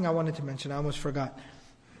last thing I wanted to mention, I almost forgot.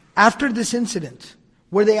 After this incident,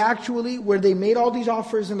 where they made all these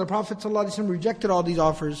offers and the Prophet ﷺ rejected all these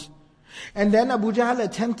offers, and then Abu Jahl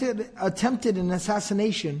attempted an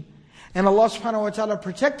assassination, and Allah subhanahu wa ta'ala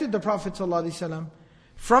protected the Prophet ﷺ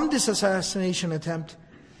from this assassination attempt,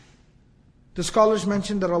 the scholars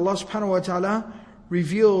mentioned that Allah subhanahu wa ta'ala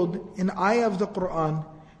revealed an ayah of the Qur'an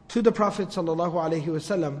to the Prophet sallallahu alaihi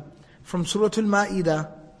wasallam from Surah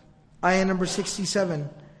Al-Ma'idah, ayah number 67.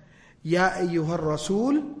 Ya ayyuhar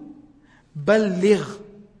rasul, balligh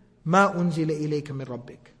ma unzila ilayka min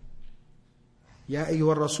rabbik. Ya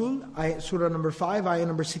ayyuhar rasul, surah number 5, ayah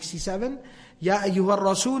number 67. Ya ayyuhar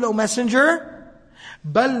rasul, O messenger,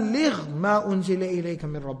 balligh ma unzila ilayka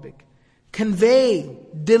min rabbik. Convey,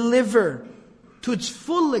 deliver to its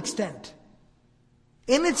full extent,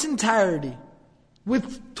 in its entirety,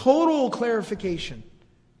 with total clarification.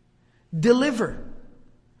 Deliver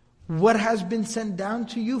what has been sent down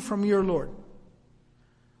to you from your Lord.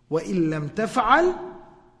 وَإِن لَمْ تَفْعَلْ,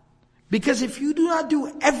 because if you do not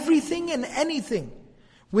do everything and anything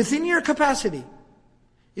within your capacity,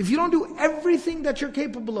 if you don't do everything that you're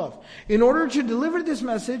capable of in order to deliver this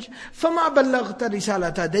message, فَمَا بَلَّغْتَ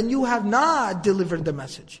رِسَالَتَهُ, then you have not delivered the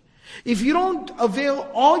message. If you don't avail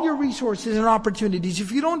all your resources and opportunities, if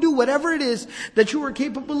you don't do whatever it is that you are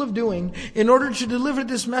capable of doing in order to deliver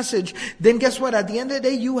this message, then guess what? At the end of the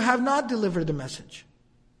day, you have not delivered the message.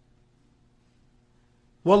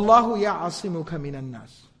 وَاللَّهُ يَعْصِمُكَ مِنَ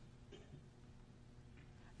النَّاسِ.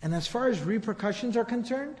 And as far as repercussions are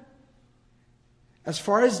concerned, as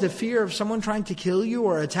far as the fear of someone trying to kill you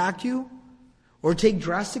or attack you, or take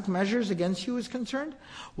drastic measures against you is concerned,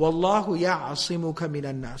 وَاللَّهُ يَعْصِمُكَ مِنَ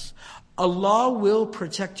النَّاسِ. Allah will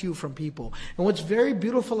protect you from people. And what's very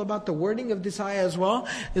beautiful about the wording of this ayah as well,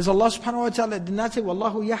 is Allah subhanahu wa ta'ala did not say,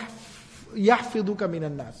 وَاللَّهُ يَحْفِظُكَ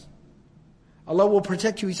مِنَ النَّاسِ. Allah will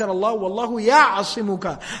protect you. He said, Allah, وَاللَّهُ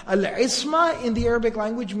يَعْصِمُكَ. Al-isma in the Arabic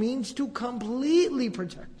language means to completely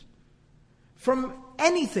protect from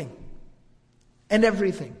anything and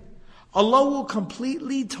everything. Allah will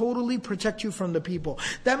completely, totally protect you from the people.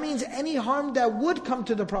 That means any harm that would come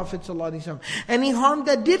to the Prophet ﷺ, any harm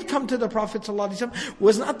that did come to the Prophet ﷺ,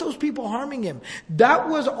 was not those people harming him. That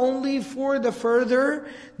was only for the further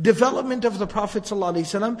development of the Prophet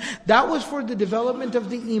ﷺ. That was for the development of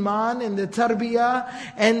the iman and the tarbiyah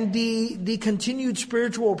and the continued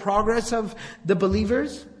spiritual progress of the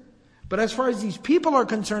believers. But as far as these people are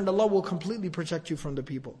concerned, Allah will completely protect you from the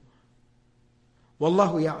people.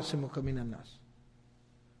 وَاللَّهُ يَعْصِمُكَ مِنَ النَّاسِ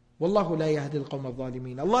وَاللَّهُ لَا يَهْدِي الْقَوْمَ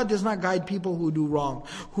الظَّالِمِينَ. Allah does not guide people who do wrong,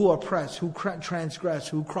 who oppress, who transgress,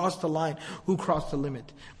 who cross the line, who cross the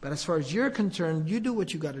limit. But as far as you're concerned, you do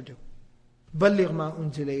what you got to do. بَلِّغْ مَا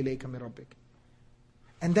أُنزِلَ إِلَيْكَ مِنْ رَبِّكَ.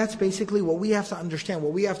 And that's basically what we have to understand,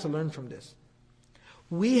 what we have to learn from this.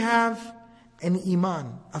 We have an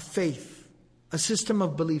iman, a faith, a system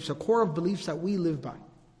of beliefs, a core of beliefs that we live by.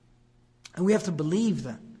 And we have to believe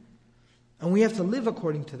that. And we have to live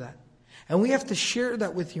according to that. And we have to share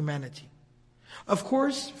that with humanity. Of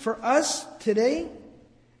course, for us today,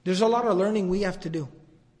 there's a lot of learning we have to do.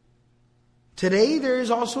 Today, there is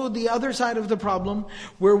also the other side of the problem,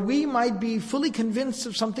 where we might be fully convinced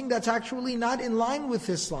of something that's actually not in line with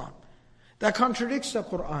Islam, that contradicts the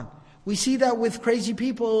Qur'an. We see that with crazy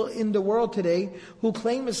people in the world today who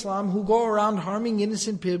claim Islam, who go around harming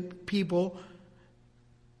innocent people,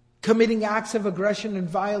 committing acts of aggression and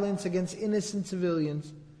violence against innocent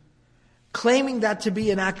civilians, claiming that to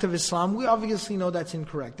be an act of Islam. We obviously know that's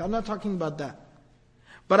incorrect. I'm not talking about that.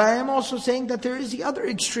 But I am also saying that there is the other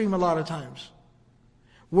extreme a lot of times,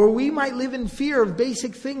 where we might live in fear of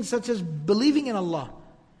basic things such as believing in Allah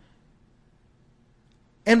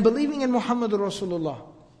and believing in Muhammad Rasulullah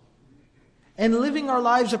and living our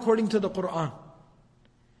lives according to the Qur'an.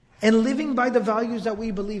 and living by the values that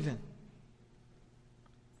we believe in.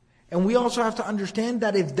 And we also have to understand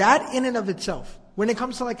that if that in and of itself, when it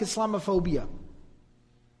comes to like Islamophobia,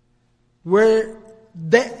 where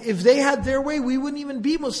if they had their way, we wouldn't even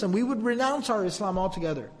be Muslim. We would renounce our Islam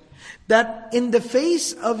altogether. That in the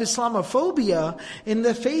face of Islamophobia, in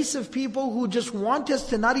the face of people who just want us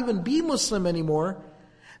to not even be Muslim anymore,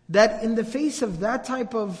 that in the face of that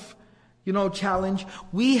type of, challenge,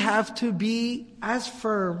 we have to be as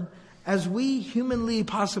firm as we humanly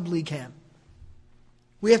possibly can.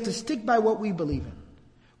 We have to stick by what we believe in.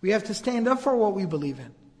 We have to stand up for what we believe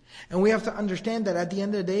in. And we have to understand that at the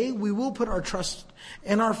end of the day, we will put our trust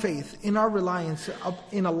and our faith, in our reliance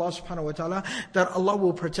in Allah subhanahu wa ta'ala, that Allah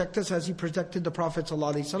will protect us as He protected the Prophet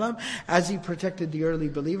sallallahu alaihi wasallam, as He protected the early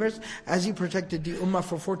believers, as He protected the Ummah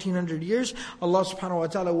for 1400 years. Allah subhanahu wa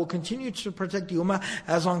ta'ala will continue to protect the Ummah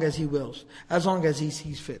as long as He wills, as long as He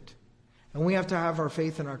sees fit. And we have to have our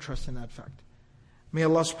faith and our trust in that fact. May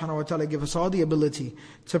Allah subhanahu wa ta'ala give us all the ability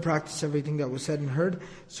to practice everything that was said and heard.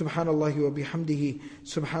 Subhanallahi wa bihamdihi.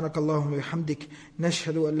 Subhanakallahumma wa bihamdik.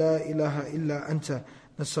 Nashhadu an la ilaha illa anta.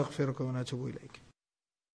 Nastaghfiruka wa natubu ilayk.